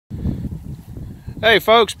Hey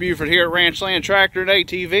folks, Buford here at Ranchland Tractor and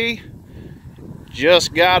ATV.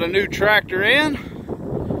 Just got a new tractor in,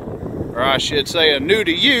 or I should say a new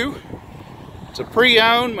to you. It's a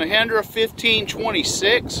pre-owned Mahindra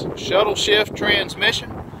 1526 shuttle shift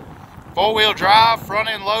transmission, 4-wheel drive, front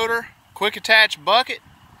end loader, quick attach bucket,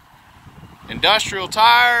 industrial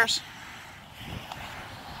tires.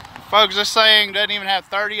 Folks, this thing doesn't even have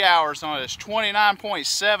 30 hours on it. It's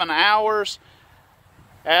 29.7 hours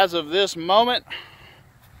as of this moment.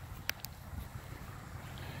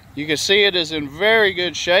 You can see it is in very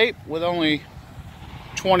good shape with only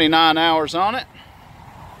 29 hours on it.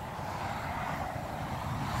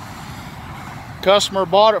 Customer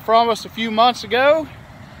bought it from us a few months ago.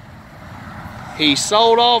 He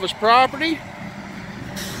sold all of his property,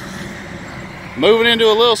 moving into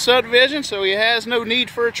a little subdivision, so he has no need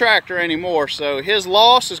for a tractor anymore. So his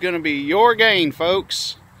loss is going to be your gain,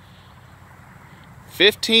 folks.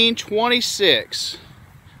 1526.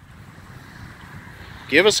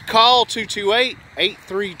 Give us a call,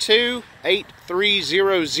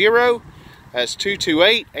 228-832-8300. That's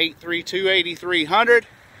 228-832-8300.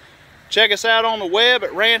 Check us out on the web at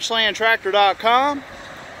ranchlandtractor.com. You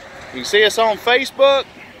can see us on Facebook,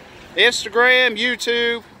 Instagram,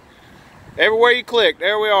 YouTube. Everywhere you click,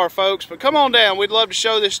 there we are, folks. But come on down. We'd love to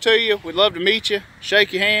show this to you. We'd love to meet you,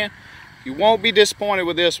 shake your hand. You won't be disappointed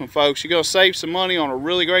with this one, folks. You're going to save some money on a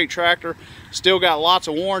really great tractor. Still got lots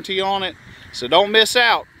of warranty on it. So don't miss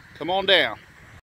out. Come on down.